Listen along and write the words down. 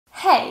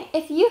hey,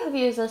 if you have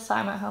used this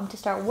time at home to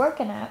start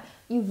working out,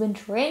 you've been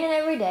training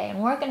every day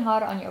and working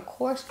hard on your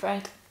core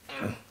strength,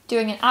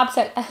 doing ab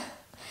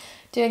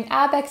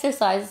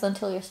exercises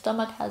until your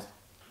stomach has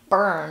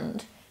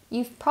burned,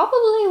 you've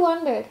probably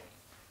wondered,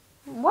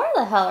 where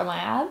the hell are my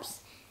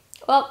abs?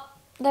 Well,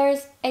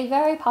 there's a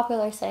very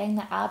popular saying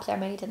that abs are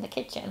made in the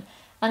kitchen,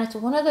 and it's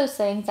one of those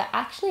things that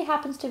actually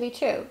happens to be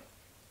true.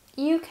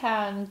 You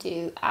can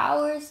do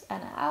hours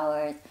and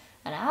hours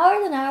and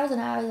hours and hours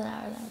and hours and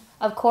hours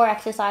of core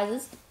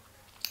exercises.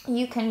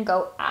 You can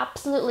go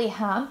absolutely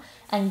ham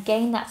and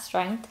gain that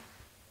strength.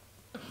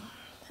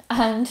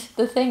 And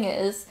the thing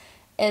is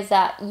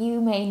that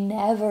you may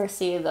never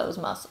see those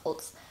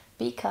muscles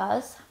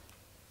because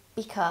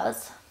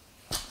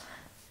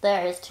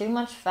there is too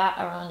much fat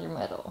around your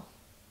middle.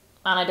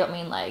 And I don't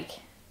mean like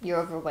you're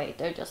overweight,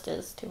 there just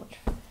is too much.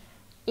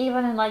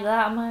 Even in like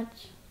that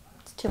much,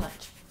 it's too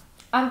much.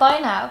 And by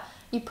now,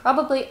 you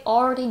probably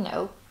already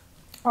know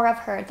or have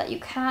heard that you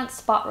can't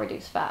spot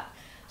reduce fat.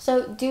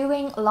 So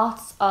doing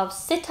lots of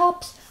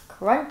sit-ups,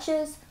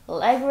 crunches,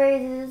 leg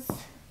raises,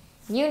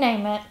 you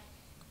name it,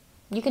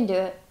 you can do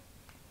it.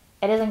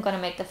 It isn't going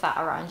to make the fat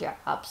around your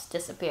abs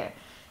disappear.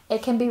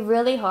 It can be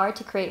really hard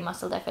to create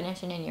muscle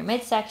definition in your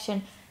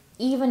midsection,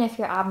 even if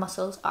your ab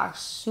muscles are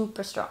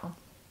super strong.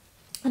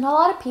 And a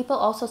lot of people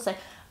also say,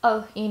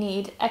 oh, you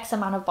need X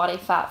amount of body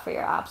fat for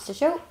your abs to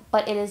show,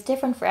 but it is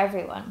different for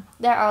everyone.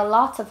 There are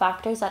lots of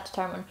factors that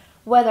determine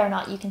whether or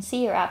not you can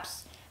see your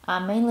abs,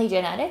 mainly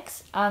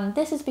genetics, and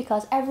this is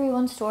because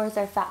everyone stores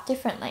their fat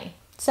differently.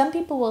 Some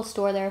people will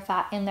store their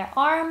fat in their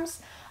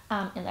arms,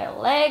 in their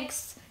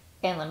legs,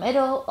 in the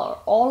middle, or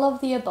all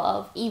of the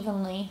above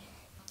evenly.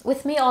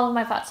 With me, all of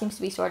my fat seems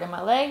to be stored in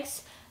my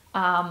legs.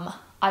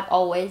 I've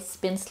always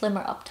been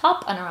slimmer up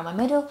top and around my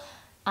middle,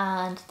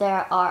 and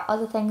there are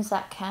other things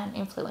that can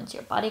influence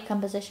your body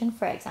composition.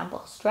 For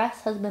example,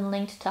 stress has been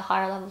linked to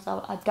higher levels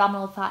of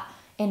abdominal fat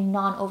in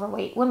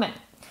non-overweight women.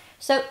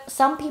 So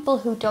some people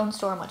who don't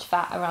store much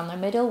fat around their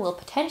middle will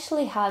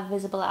potentially have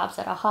visible abs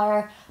at a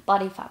higher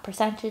body fat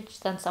percentage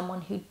than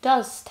someone who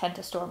does tend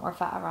to store more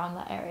fat around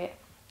that area.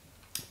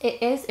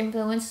 It is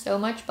influenced so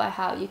much by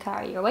how you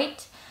carry your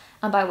weight,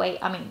 and by weight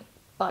I mean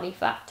body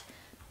fat.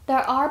 There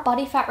are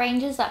body fat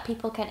ranges that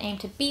people can aim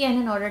to be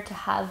in order to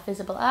have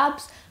visible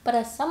abs, but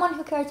as someone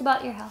who cares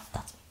about your health,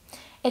 that's me.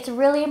 It's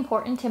really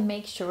important to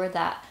make sure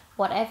that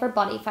whatever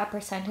body fat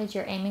percentage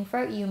you're aiming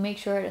for, you make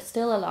sure it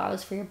still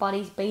allows for your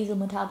body's basal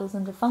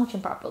metabolism to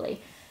function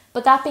properly.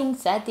 But that being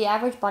said, the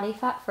average body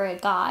fat for a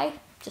guy,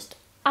 just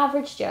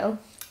average Joe,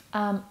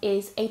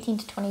 is 18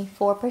 to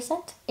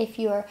 24%. If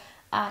you're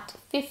at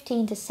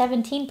 15 to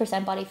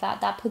 17% body fat,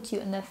 that puts you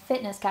in the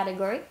fitness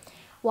category,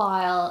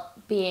 while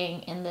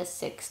being in the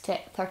 6 to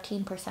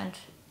 13%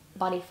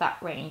 body fat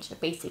range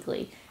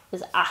basically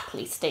is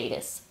athlete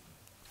status.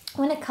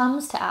 When it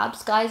comes to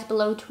abs, guys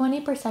below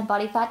 20%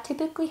 body fat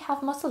typically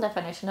have muscle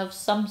definition of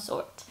some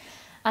sort.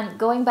 And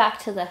going back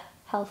to the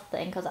health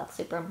thing, because that's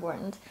super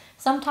important,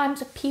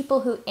 sometimes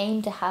people who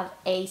aim to have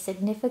a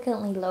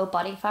significantly low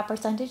body fat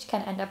percentage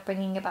can end up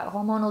bringing about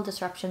hormonal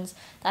disruptions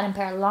that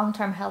impair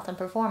long-term health and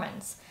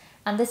performance.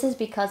 And this is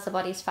because the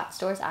body's fat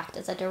stores act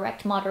as a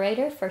direct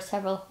moderator for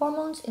several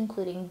hormones,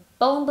 including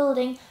bone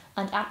building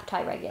and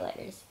appetite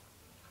regulators.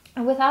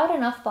 And without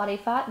enough body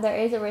fat, there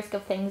is a risk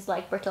of things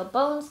like brittle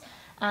bones,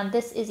 and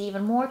this is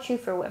even more true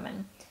for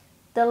women.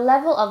 The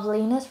level of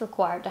leanness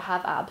required to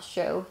have abs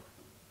show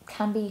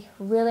can be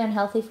really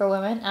unhealthy for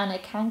women, and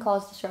it can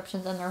cause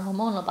disruptions in their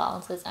hormonal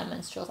balances and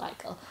menstrual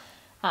cycle.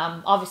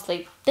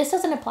 Obviously, this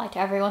doesn't apply to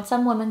everyone.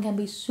 Some women can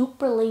be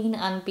super lean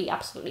and be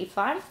absolutely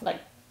fine, like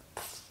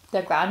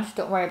they're grand,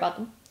 don't worry about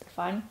them, they're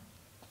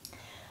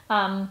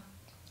fine.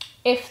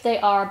 If they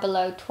are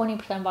below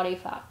 20% body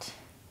fat,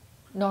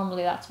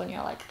 normally that's when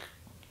you're like,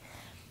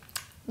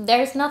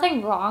 there's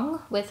nothing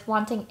wrong with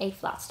wanting a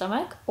flat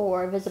stomach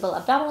or visible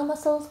abdominal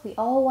muscles. We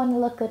all want to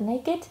look good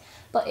naked,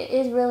 but it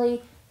is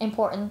really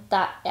important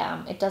that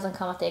it doesn't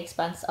come at the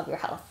expense of your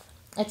health.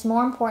 It's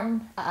more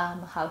important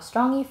how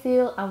strong you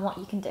feel and what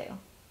you can do.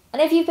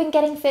 And if you've been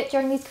getting fit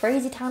during these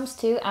crazy times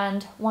too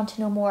and want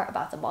to know more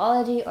about the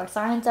biology or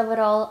science of it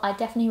all, I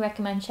definitely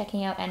recommend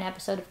checking out an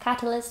episode of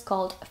Catalyst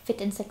called Fit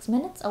in 6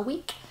 Minutes a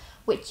Week,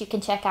 which you can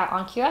check out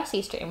on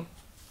CuriosityStream.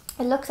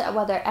 It looks at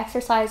whether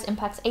exercise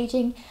impacts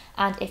aging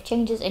and if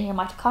changes in your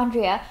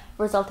mitochondria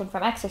resulting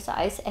from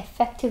exercise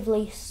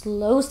effectively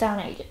slows down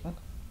aging.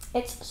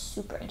 It's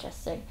super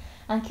interesting.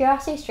 And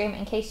CuriosityStream,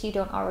 in case you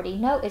don't already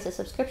know, is a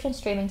subscription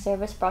streaming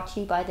service brought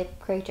to you by the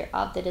creator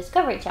of the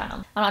Discovery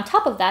Channel. And on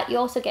top of that, you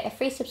also get a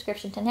free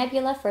subscription to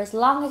Nebula for as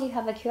long as you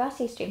have a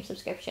CuriosityStream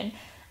subscription.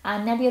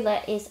 And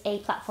Nebula is a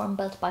platform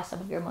built by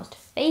some of your most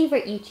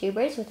favorite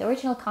YouTubers with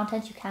original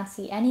content you can't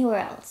see anywhere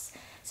else.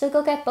 So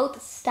go get both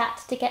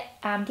stats to get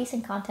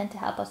decent content to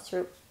help us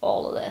through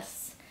all of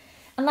this.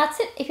 And that's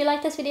it. If you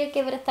like this video,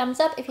 give it a thumbs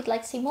up. If you'd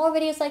like to see more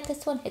videos like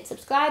this one, hit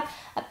subscribe.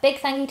 A big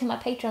thank you to my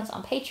patrons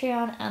on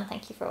Patreon, and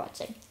thank you for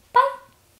watching.